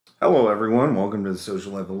Hello, everyone. Welcome to the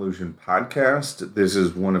Social Evolution Podcast. This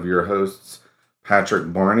is one of your hosts,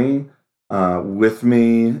 Patrick Barney. With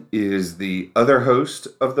me is the other host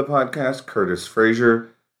of the podcast, Kurtis Frazier.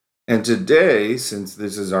 And today, since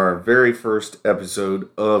this is our very first episode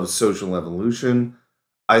of Social Evolution,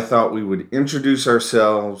 I thought we would introduce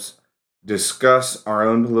ourselves, discuss our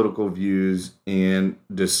own political views, and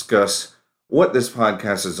discuss what this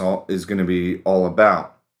podcast is going to be all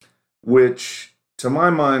about, which to my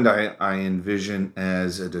mind, I envision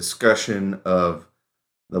as a discussion of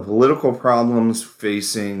the political problems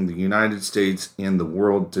facing the United States and the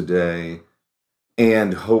world today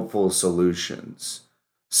and hopeful solutions.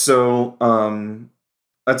 So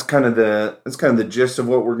that's kind of the gist of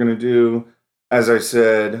what we're going to do. As I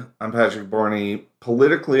said, I'm Patrick Barney.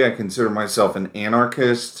 Politically, I consider myself an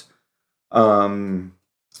anarchist in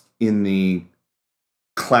the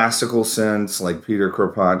classical sense, like Peter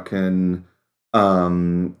Kropotkin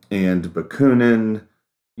and Bakunin,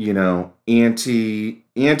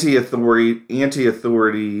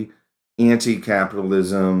 anti-authority,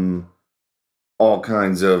 anti-capitalism, all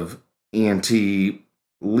kinds of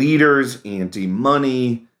anti-leaders,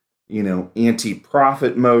 anti-money,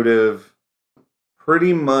 anti-profit motive.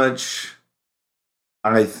 Pretty much,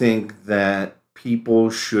 I think that people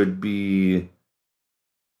should be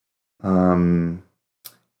in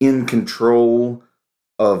control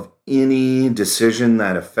of any decision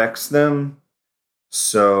that affects them.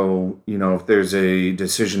 So, if there's a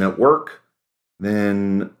decision at work,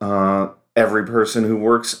 then every person who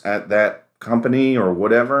works at that company or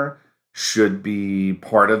whatever should be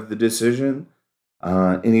part of the decision.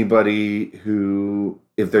 If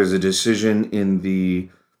there's a decision in the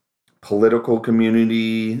political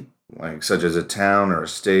community, like such as a town or a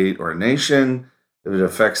state or a nation, if it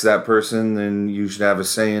affects that person, then you should have a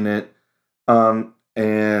say in it.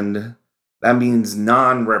 And that means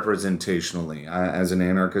non-representationally. As an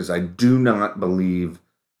anarchist, I do not believe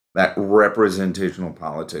that representational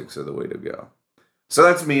politics are the way to go. So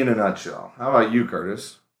that's me in a nutshell. How about you,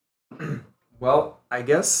 Kurtis? Well, I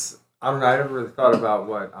guess I don't know. I never really thought about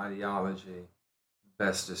what ideology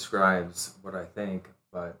best describes what I think,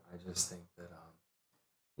 but I just think that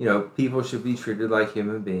people should be treated like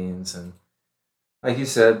human beings, and like you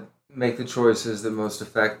said, make the choices that most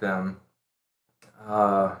affect them.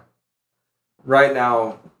 Right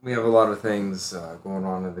now, we have a lot of things going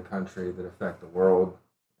on in the country that affect the world,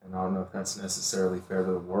 and I don't know if that's necessarily fair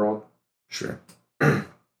to the world. Sure.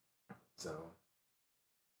 So,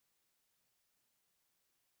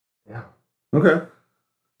 yeah. Okay.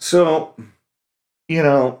 So,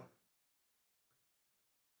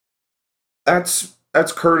 that's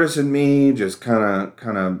Kurtis and me, just kind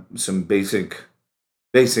of some basic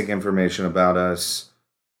information about us.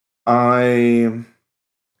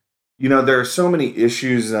 There are so many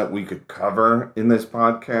issues that we could cover in this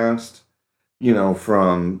podcast,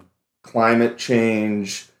 from climate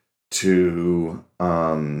change to,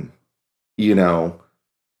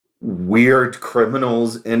 weird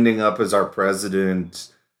criminals ending up as our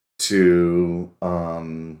president to,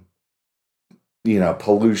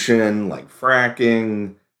 pollution like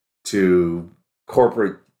fracking to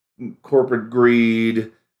corporate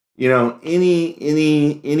greed. Anything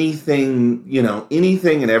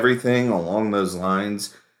and everything along those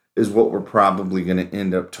lines is what we're probably going to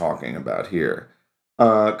end up talking about here.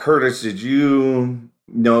 Kurtis, did you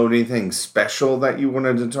know anything special that you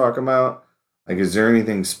wanted to talk about? Like, is there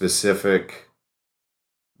anything specific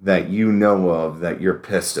that you know of that you're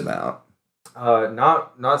pissed about?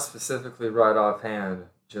 Not specifically right offhand.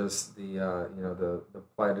 Just the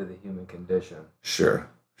plight of the human condition. Sure.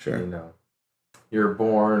 You're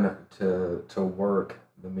born to work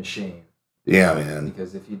the machine. Yeah, man.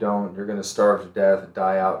 Because if you don't, you're going to starve to death,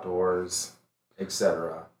 die outdoors,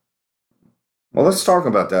 etc. Well, let's talk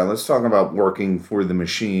about that. Let's talk about working for the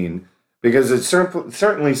machine, because it's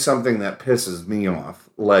certainly something that pisses me off.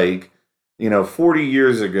 Like, 40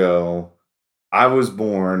 years ago, I was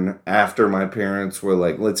born after my parents were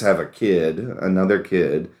like, let's have another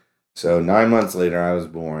kid. So 9 months later, I was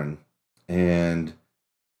born. And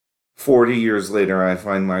 40 years later, I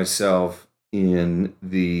find myself in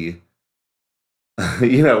the,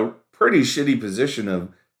 pretty shitty position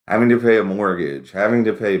of having to pay a mortgage, having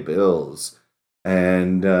to pay bills.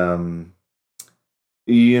 And,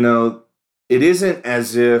 it isn't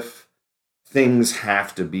as if things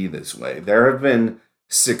have to be this way. There have been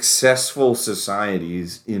successful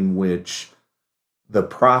societies in which the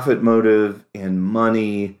profit motive and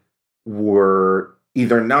money were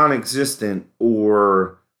either non-existent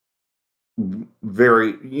or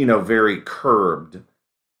very curbed.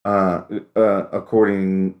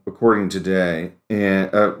 according today,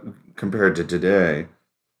 and compared to today.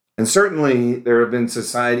 And certainly, there have been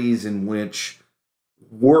societies in which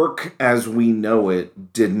work as we know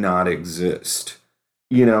it did not exist.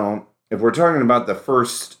 If we're talking about the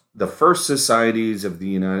first societies of the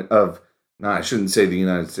United of no, I shouldn't say the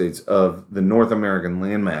United States, of the North American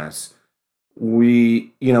landmass,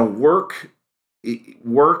 we work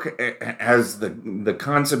as the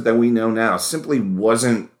concept that we know now simply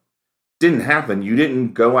didn't happen. You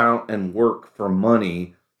didn't go out and work for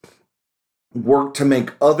money, work to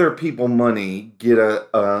make other people money, get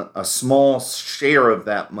a small share of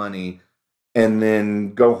that money, and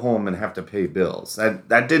then go home and have to pay bills.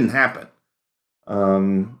 That didn't happen.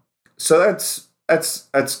 So that's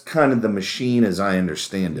kind of the machine as I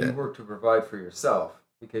understand You it. work to provide for yourself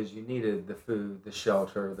because you needed the food, the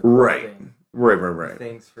shelter, the Right. clothing, Right.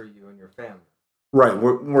 things for you and your family. Right.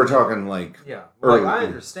 We're talking like Yeah, well, early. I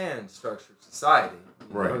understand structured society.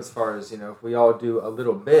 Right. As far as if we all do a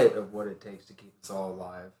little bit of what it takes to keep us all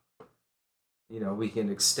alive, we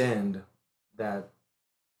can extend that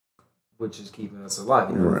which is keeping us alive.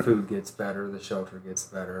 Right. The food gets better, the shelter gets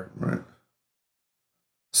better. Right.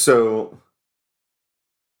 So,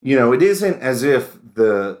 it isn't as if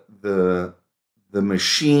the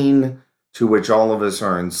machine to which all of us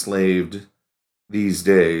are enslaved these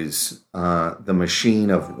days, the machine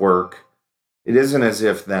of work, it isn't as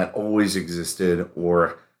if that always existed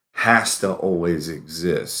or has to always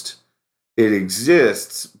exist. It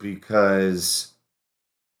exists because,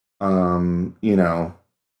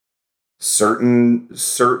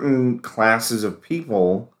 certain classes of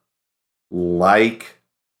people like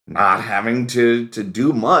not having to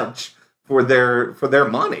do much for their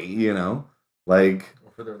money, like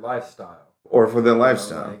Or for their lifestyle. or for their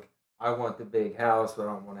lifestyle. Like, I want the big house, but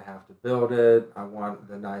I don't want to have to build it. I want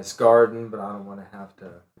the nice garden, but I don't want to have to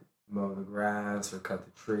mow the grass or cut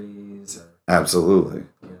the trees. Or Absolutely.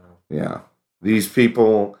 Yeah. These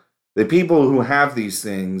people, the people who have these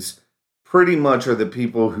things, pretty much are the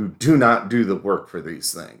people who do not do the work for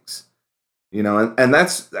these things. And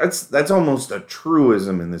that's almost a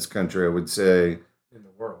truism in this country, I would say. In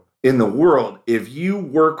the world. In the world, if you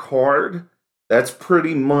work hard, that's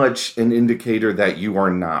pretty much an indicator that you are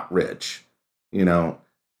not rich.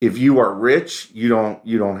 If you are rich, you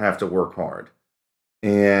don't have to work hard.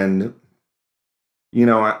 And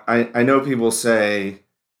I know people say,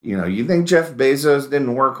 you think Jeff Bezos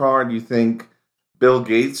didn't work hard? You think Bill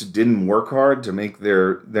Gates didn't work hard to make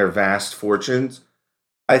their vast fortunes?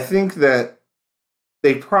 I think that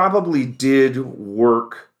they probably did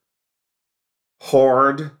work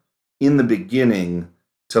hard in the beginning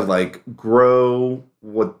to grow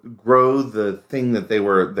the thing that they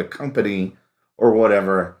were, the company or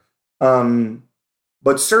whatever.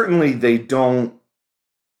 But certainly they did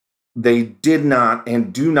not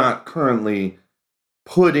and do not currently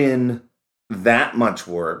put in that much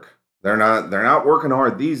work. They're not working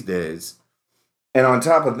hard these days. And on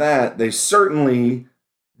top of that, they certainly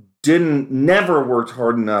never worked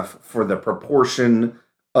hard enough for the proportion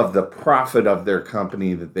of the profit of their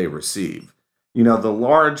company that they receive. The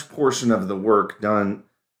large portion of the work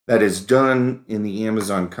that is done in the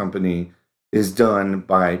Amazon company is done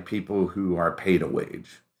by people who are paid a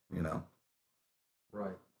wage,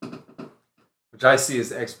 Right. Which I see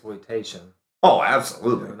as exploitation. Oh,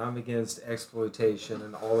 absolutely. And I'm against exploitation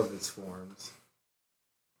in all of its forms.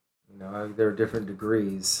 There are different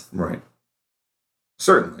degrees. Right.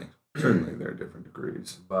 Certainly there are different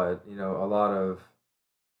degrees. But, a lot of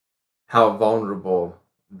how vulnerable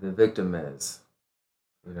the victim is,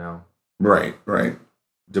 Right.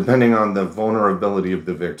 Depending on the vulnerability of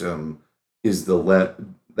the victim is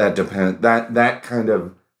that kind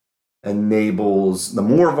of enables, the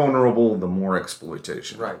more vulnerable, the more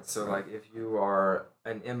exploitation. Right. So if you are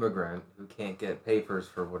an immigrant who can't get papers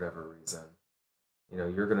for whatever reason,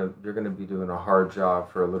 you're gonna be doing a hard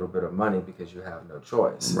job for a little bit of money because you have no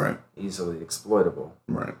choice. Right. Easily exploitable.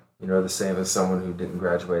 Right. The same as someone who didn't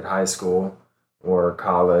graduate high school or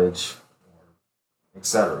college, or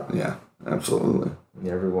etc. Yeah, absolutely.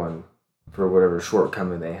 Everyone, for whatever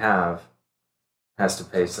shortcoming they have, has to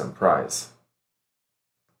pay some price.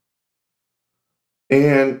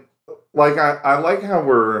 And I like how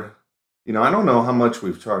we're, I don't know how much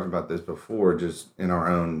we've talked about this before, just in our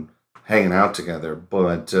own hanging out together,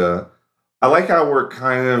 but I like how we're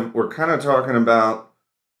kind of talking about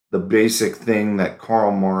the basic thing that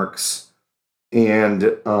Karl Marx and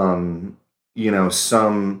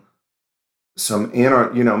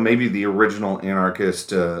maybe the original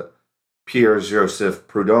anarchist Pierre-Joseph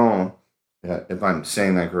Proudhon, if I'm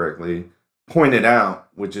saying that correctly, pointed out,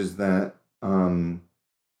 which is that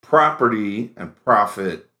property and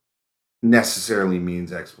profit necessarily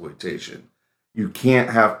means exploitation. You can't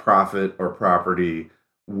have profit or property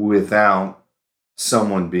without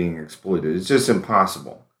someone being exploited. It's just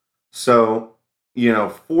impossible. So,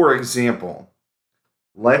 for example,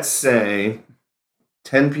 let's say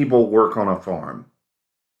 10 people work on a farm,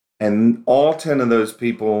 and all 10 of those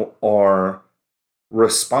people are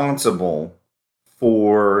responsible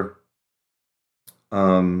for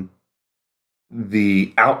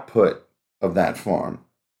the output of that farm.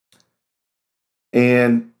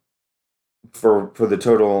 And for the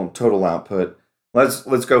total output,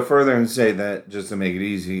 let's go further and say that, just to make it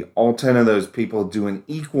easy, all 10 of those people do an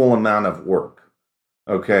equal amount of work,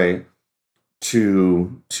 okay,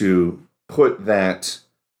 to put that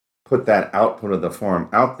output of the farm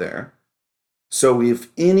out there. So if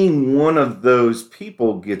any one of those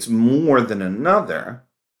people gets more than another,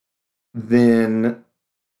 then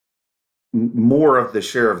more of the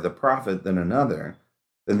share of the profit than another,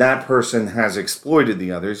 then that person has exploited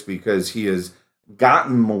the others because he has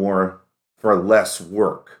gotten more for less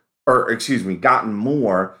work, gotten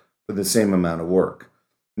more for the same amount of work.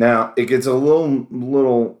 Now, it gets a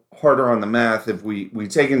little harder on the math if we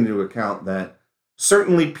take into account that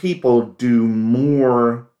certainly people do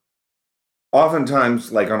more.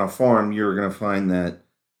 Oftentimes, like on a farm, you're going to find that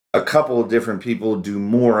a couple of different people do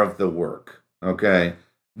more of the work, okay,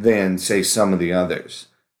 than, say, some of the others.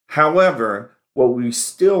 However, what we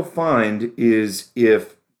still find is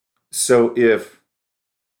if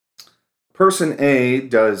person A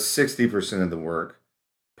does 60% of the work,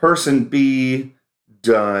 person B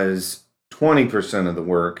does 20% of the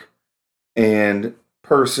work, and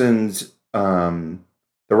the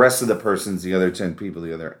rest of the persons, the other 10 people,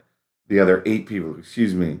 the other 8 people,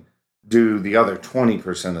 do the other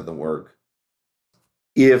 20% of the work.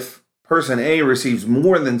 If person A receives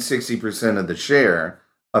more than 60% of the share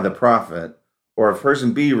of the profit, or if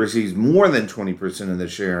person B receives more than 20% of the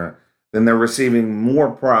share, then they're receiving more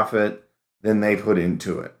profit than they put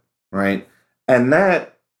into it, right? And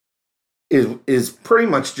that is pretty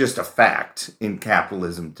much just a fact in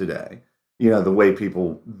capitalism today. The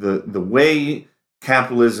way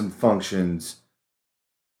capitalism functions,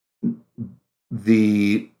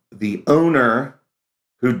 the owner,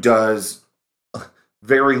 who does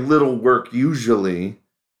very little work, usually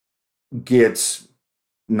gets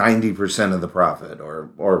 90% of the profit,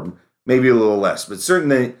 or maybe a little less, but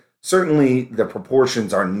certainly the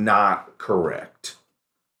proportions are not correct,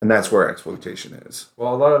 and that's where exploitation is.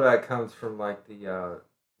 Well, a lot of that comes from when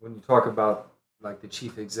you talk about like the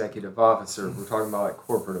chief executive officer, we're talking about like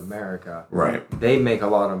corporate America. Right. They make a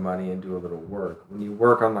lot of money and do a little work. When you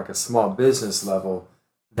work on like a small business level,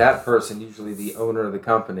 that person, usually the owner of the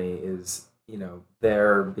company, is,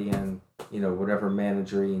 there being, whatever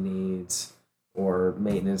manager he needs or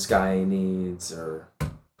maintenance guy he needs, or...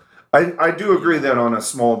 I do agree that on a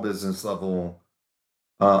small business level,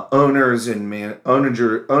 owners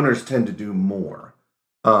tend to do more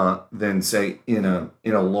than, say, in a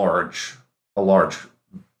large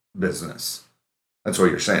business. That's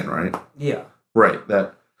what you're saying, right? Yeah. Right.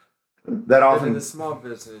 That often in the small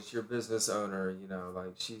business, your business owner,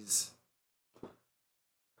 like she's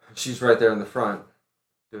right there in the front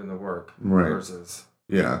doing the work. Right. Versus.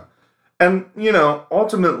 Yeah. And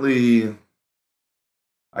ultimately,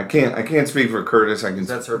 I can't speak for Kurtis.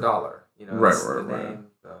 That's her dollar. Right.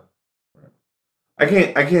 I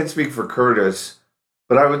can't speak for Kurtis,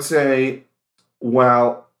 but I would say,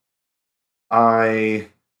 while I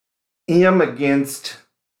am against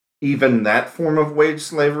even that form of wage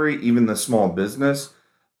slavery, even the small business,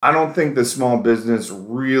 I don't think the small business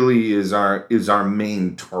really is our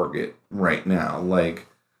main target right now. Like,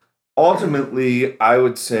 ultimately, I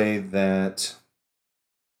would say that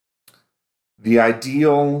the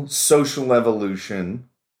ideal social evolution,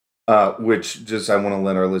 which just I want to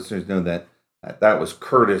let our listeners know that was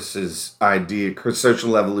Kurtis's idea.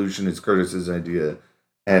 Social evolution is Kurtis's idea,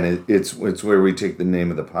 and it's where we take the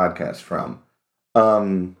name of the podcast from.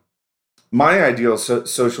 My ideal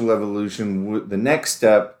social evolution, the next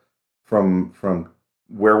step from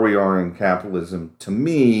where we are in capitalism, to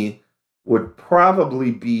me, would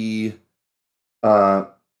probably be a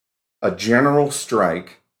general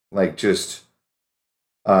strike, like just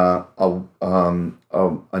an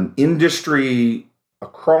industry,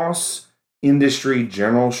 across industry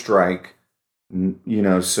general strike,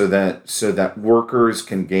 so that workers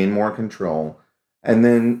can gain more control. And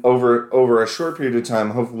then over a short period of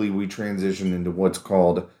time, hopefully we transition into what's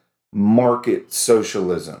called market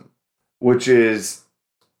socialism, which is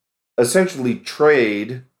essentially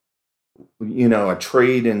trade, a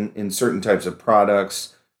trade in certain types of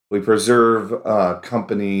products We preserve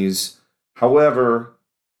companies. However,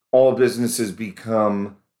 all businesses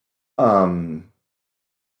become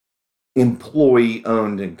employee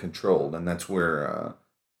owned and controlled, and that's where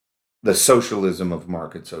the socialism of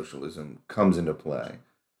market socialism comes into play.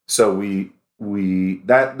 So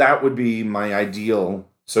that would be my ideal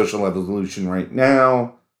social evolution right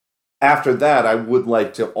now. After that, I would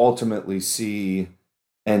like to ultimately see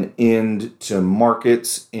an end to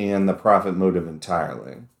markets and the profit motive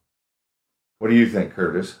entirely. What do you think,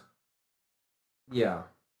 Kurtis? Yeah.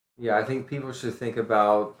 Yeah, I think people should think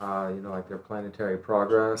about, like their planetary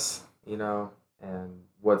progress, and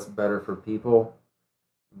what's better for people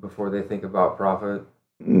before they think about profit.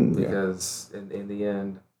 Yeah. Because in the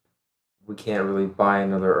end, we can't really buy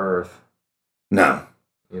another Earth, No.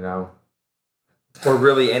 Or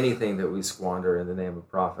really anything that we squander in the name of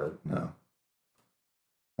profit. No.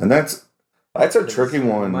 And that's a tricky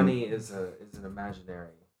one. Money is an imaginary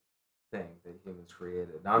thing that humans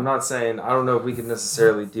created. Now, I'm not saying, I don't know if we can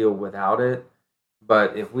necessarily deal without it,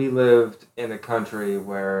 but if we lived in a country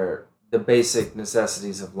where the basic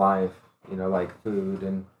necessities of life, like food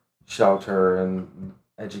and shelter and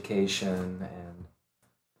education and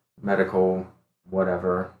medical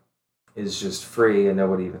whatever, is just free and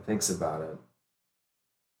nobody even thinks about it.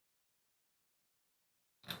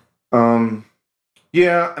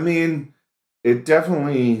 Yeah, I mean, it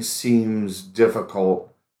definitely seems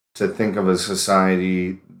difficult to think of a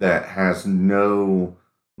society that has no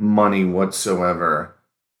money whatsoever.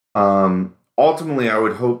 Ultimately, I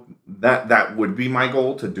would hope that would be my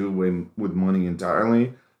goal, to do away with money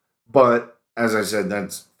entirely. But as I said,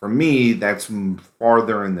 that's for me. That's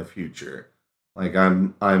farther in the future. Like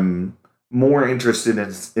I'm more interested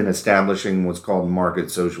in establishing what's called market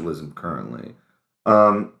socialism currently.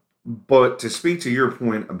 But to speak to your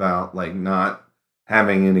point about like not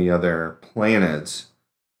having any other planets,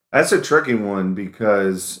 that's a tricky one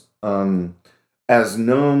because as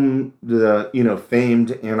Noam, the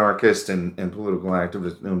famed anarchist and political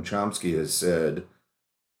activist Noam Chomsky has said,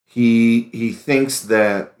 he thinks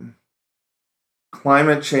that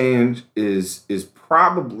climate change is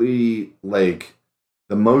probably like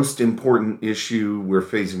the most important issue we're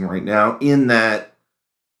facing right now, in that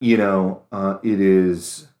it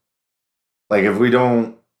is like if we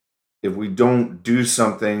don't do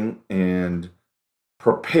something and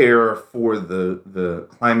prepare for the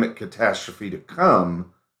climate catastrophe to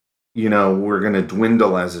come, we're going to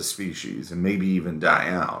dwindle as a species and maybe even die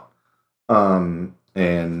out.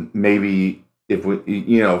 And maybe if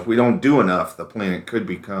we don't do enough, the planet could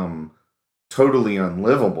become totally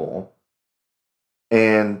unlivable.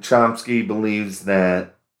 And Chomsky believes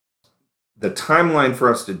that the timeline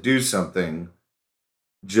for us to do something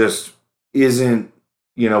just isn't,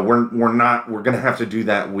 we're going to have to do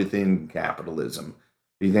that within capitalism.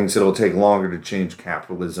 He thinks it'll take longer to change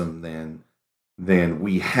capitalism than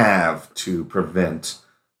we have to prevent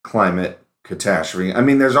climate catastrophe. I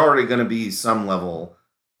mean, there's already going to be some level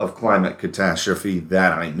of climate catastrophe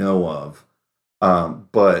that I know of.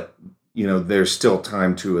 But there's still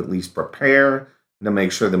time to at least prepare to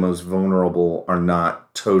make sure the most vulnerable are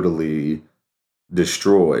not totally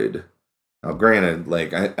destroyed. Now, granted,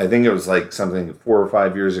 like I think it was like something 4 or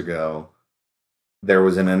 5 years ago, there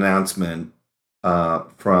was an announcement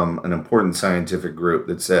from an important scientific group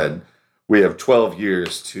that said we have 12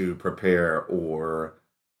 years to prepare, or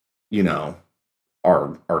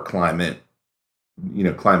our climate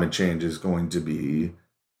change is going to be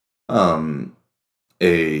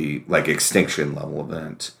a like extinction level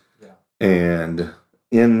event. Yeah. And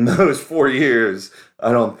in those 4 years,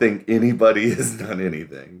 I don't think anybody has done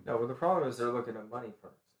anything. No, well, the problem is they're looking at money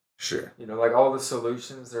first. Sure. Like all the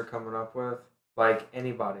solutions they're coming up with, like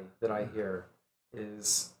anybody that I hear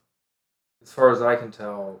is, as far as I can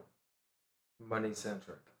tell,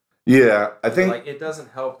 money-centric. Yeah, I think like it doesn't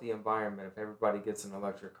help the environment if everybody gets an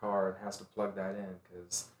electric car and has to plug that in,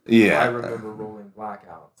 because I remember rolling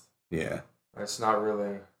blackouts. Yeah. It's not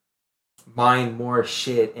really mine more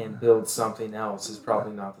shit and build something else is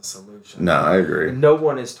probably not the solution. No, I agree. And no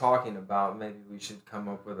one is talking about maybe we should come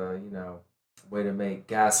up with a, way to make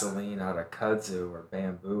gasoline out of kudzu or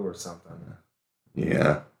bamboo or something.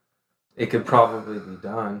 Yeah. It could probably be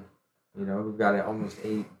done. We've got almost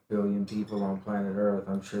 8 billion people on planet Earth.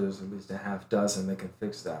 I'm sure there's at least a half dozen that can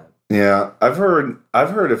fix that. Yeah, I've heard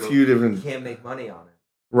a few different. You can't make money on it.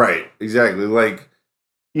 Right, exactly. Like,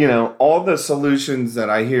 all the solutions that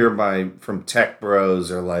I hear from tech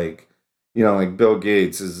bros are like, like Bill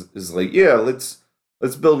Gates is like, yeah, let's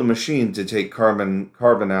build a machine to take carbon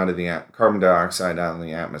dioxide out of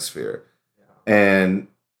the atmosphere, and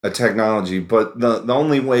a technology. But the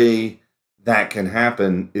only way that can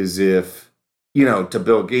happen is if, to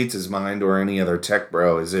Bill Gates' mind or any other tech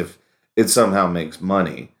bro, is if it somehow makes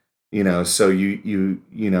money. So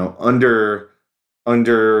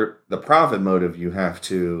under the profit motive, you have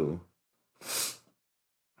to.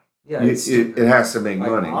 Yeah, it has to make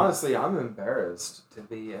money. Honestly, I'm embarrassed to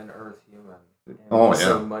be an Earth human and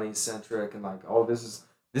so money centric and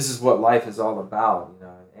this is what life is all about.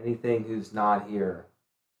 Anything who's not here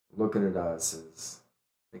looking at us is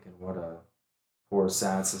thinking what a poor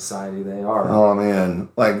sad society they are. Oh man,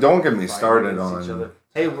 don't get me started on each other.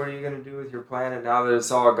 Hey, what are you gonna do with your planet now that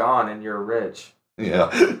it's all gone and you're rich?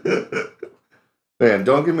 Yeah. Man,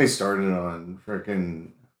 don't get me started on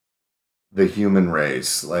freaking the human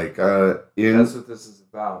race. That's what this is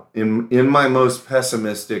about. In my most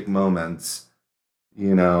pessimistic moments,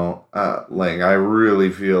 I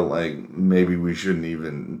really feel like maybe we shouldn't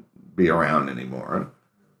even be around anymore.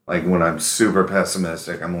 When I'm super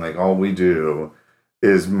pessimistic, I'm like, all we do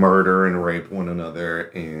is murder and rape one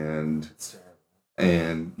another and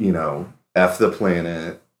F the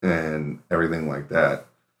planet and everything like that.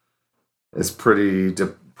 It's pretty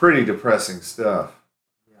depressing stuff.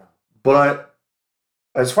 Yeah. But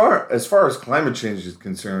as far as climate change is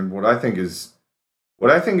concerned, what I think is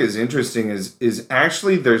interesting is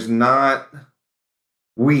actually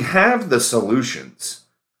we have the solutions.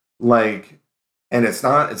 And it's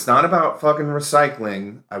not about fucking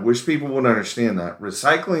recycling. I wish people would understand that.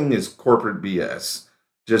 Recycling is corporate BS.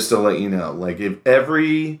 Just to let you know. If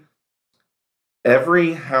every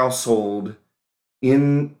household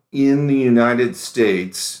in the United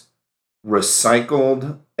States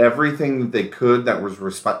recycled everything that they could that was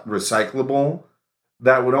recyclable,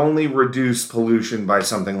 that would only reduce pollution by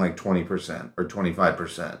something like 20% or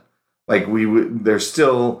 25%. There's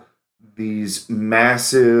still these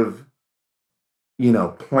massive,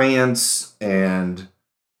 plants and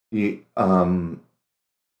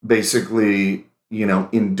basically,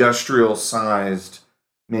 industrial sized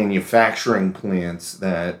manufacturing plants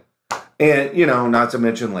that, and, not to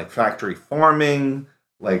mention factory farming.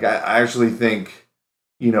 I actually think,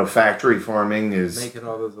 factory farming is making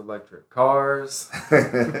all those electric cars.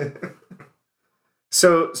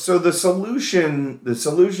 So the solution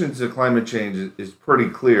to climate change is pretty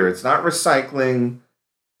clear. It's not recycling.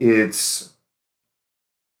 It's,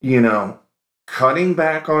 cutting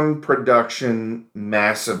back on production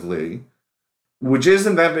massively, which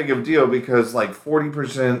isn't that big of a deal because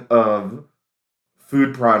 40% of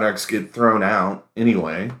food products get thrown out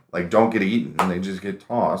anyway. Don't get eaten, they just get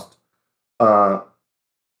tossed. While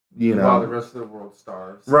the rest of the world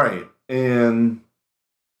starves. Right. And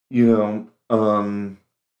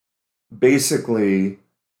basically,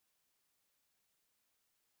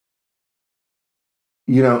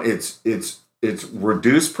 it's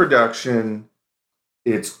reduced production.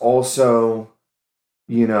 It's also,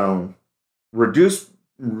 reduce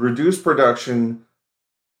production,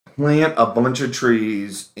 plant a bunch of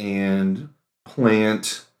trees, and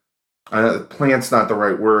plant's not the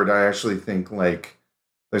right word. I actually think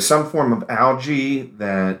there's some form of algae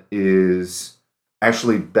that is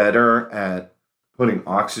actually better at putting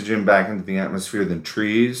oxygen back into the atmosphere than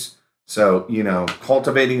trees. So,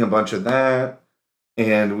 cultivating a bunch of that,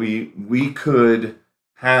 and we could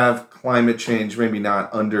have climate change maybe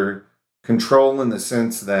not under control in the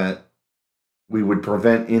sense that we would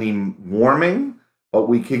prevent any warming, but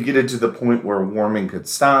we could get it to the point where warming could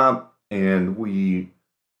stop, and we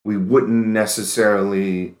wouldn't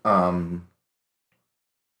necessarily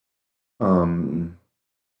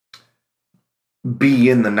be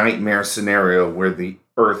in the nightmare scenario where the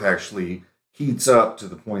Earth actually heats up to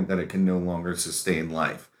the point that it can no longer sustain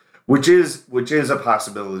life, which is a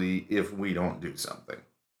possibility if we don't do something.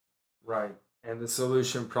 Right. And the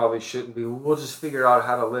solution probably shouldn't be, we'll just figure out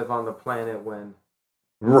how to live on the planet when.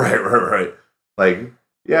 Right.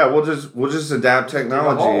 We'll just adapt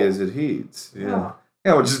technology as it heats. Yeah,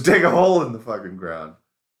 we'll just dig a hole in the fucking ground.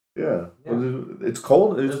 Yeah. It's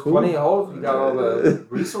cold. It's There's cool. Plenty of holes. You got all the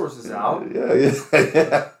resources out. Yeah.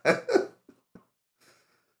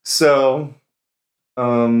 So,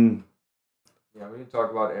 yeah, we can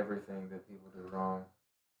talk about everything that people do wrong.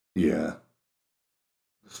 Yeah.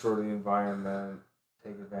 Destroy the environment,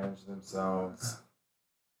 take advantage of themselves.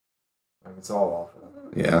 It's all awful.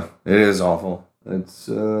 Yeah, it is awful. It's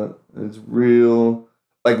real.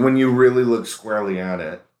 When you really look squarely at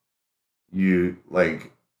it, you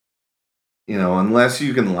unless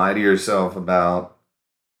you can lie to yourself about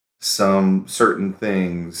some certain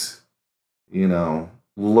things,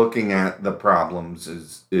 looking at the problems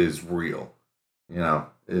is real.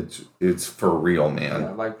 It's for real,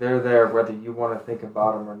 man. Yeah, they're there whether you want to think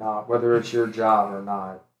about them or not, whether it's your job or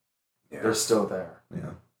not. they're still there.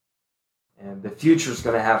 Yeah. And the future's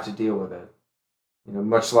going to have to deal with it. You know,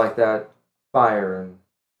 much like that fire in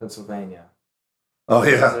Pennsylvania. Oh,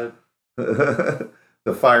 yeah.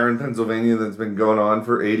 The fire in Pennsylvania that's been going on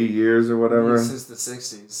for 80 years or whatever. Since the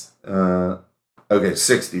 60s. Okay,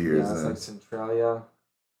 60 years. Yeah, it's like Centralia.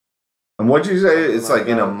 And what'd you say? It's like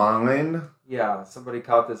in a mine? Yeah, somebody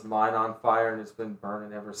caught this mine on fire and it's been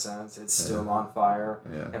burning ever since. It's still on fire.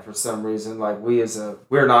 Yeah. And for some reason, like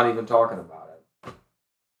we're not even talking about it.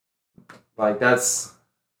 Like that's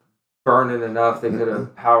burning enough they could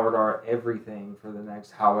have powered our everything for the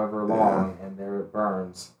next however long, and there it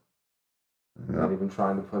burns. Not even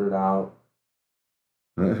trying to put it out.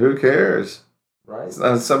 Who cares? Right? It's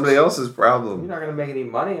not somebody else's problem. You're not going to make any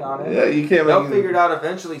money on it. Yeah, you can't. They'll figure it out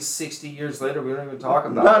eventually. 60 years later, we don't even talk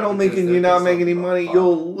about it. Not only can you not make any money,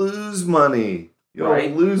 you'll lose money. You'll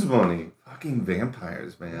lose money. Fucking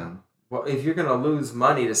vampires, man. Well, if you're going to lose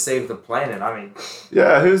money to save the planet, I mean...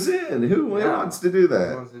 Yeah, who's in? Who wants to do that?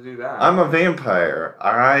 Who wants to do that? I'm a vampire.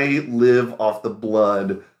 I live off the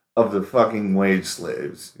blood of the fucking wage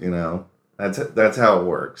slaves, you know? That's how it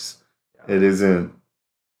works. Yeah. It isn't,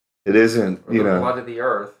 or you know... the blood of the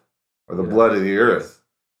earth. Or the blood of the earth.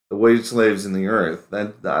 The wage slaves in the earth.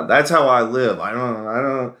 That's how I live. I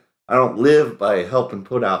don't live by helping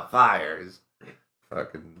put out fires.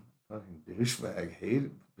 Fucking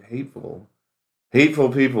douchebag. Hateful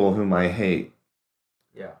people whom I hate.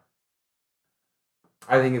 Yeah.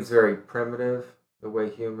 I think it's very primitive, the way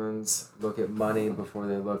humans look at money before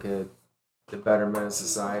they look at the betterment of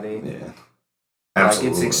society. Yeah. Absolutely.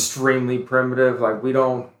 Like, it's extremely primitive. Like,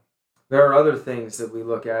 there are other things that we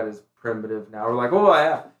look at as primitive now. We're like, oh,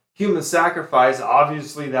 yeah, human sacrifice,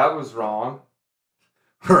 obviously that was wrong.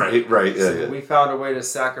 Right. So we found a way to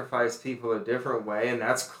sacrifice people a different way, and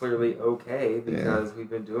that's clearly okay because we've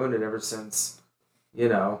been doing it ever since, you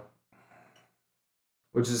know,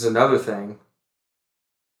 which is another thing.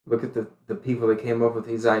 Look at the people that came up with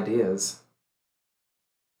these ideas.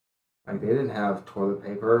 Like, they didn't have toilet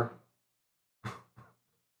paper.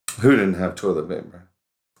 Who didn't have toilet paper?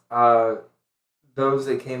 Those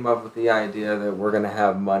that came up with the idea that we're going to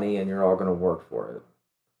have money and you're all going to work for it.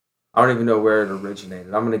 I don't even know where it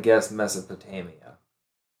originated. I'm going to guess Mesopotamia.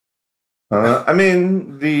 I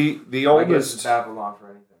mean, the oldest... I guess it's Babylon for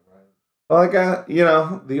anything, Well,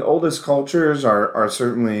 right? the oldest cultures are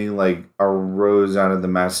certainly, arose out of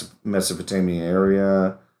the Mesopotamia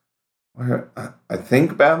area. I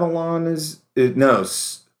think Babylon is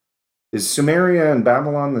Sumeria and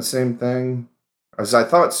Babylon the same thing? As I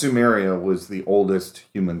thought Sumeria was the oldest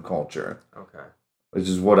human culture. Okay. Which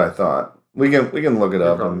is what I thought. We can look it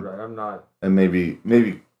up right. I'm not, and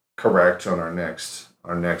maybe correct on our next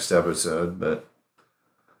episode. But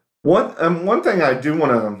one thing I do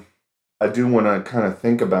want to kind of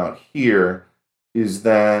think about here is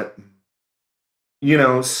that, you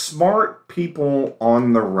know, smart people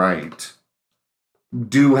on the right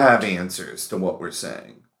do have answers to what we're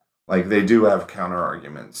saying. Like, they do have counter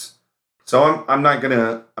arguments. So I'm not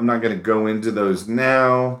gonna go into those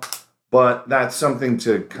now, but that's something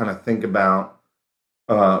to kind of think about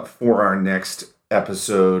for our next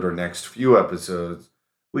episode or next few episodes.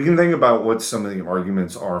 We can think about what some of the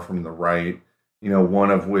arguments are from the right. You know,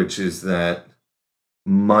 one of which is that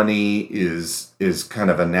money is kind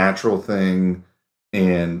of a natural thing,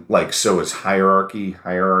 and so is hierarchy.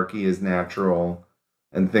 Hierarchy is natural,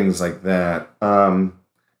 and things like that.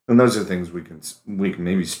 And those are things we can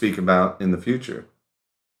maybe speak about in the future.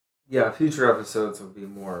 Yeah, future episodes will be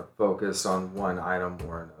more focused on one item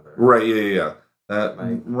or another. Right. Yeah.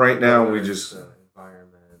 Right now we just the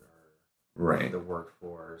environment or the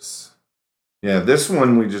workforce. Yeah, this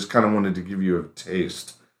one we just kind of wanted to give you a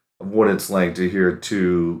taste of what it's like to hear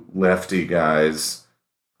two lefty guys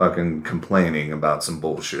fucking complaining about some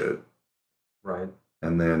bullshit. Right.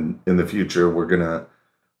 And then in the future we're gonna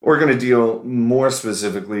deal more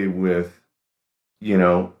specifically with, you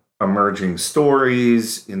know, emerging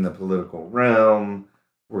stories in the political realm.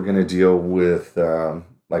 We're going to deal with,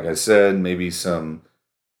 like I said, maybe some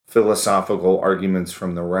philosophical arguments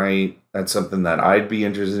from the right. That's something that I'd be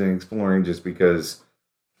interested in exploring just because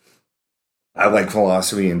I like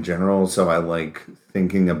philosophy in general. So I like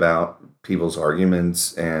thinking about people's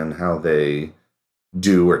arguments and how they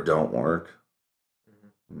do or don't work.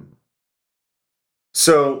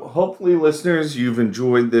 So, hopefully, listeners, you've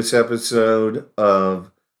enjoyed this episode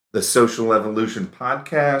of the Social Evolution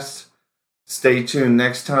Podcast. Stay tuned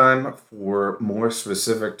next time for more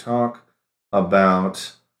specific talk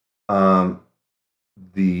about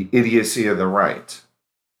the idiocy of the right.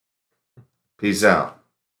 Peace out.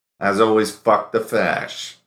 As always, fuck the fash.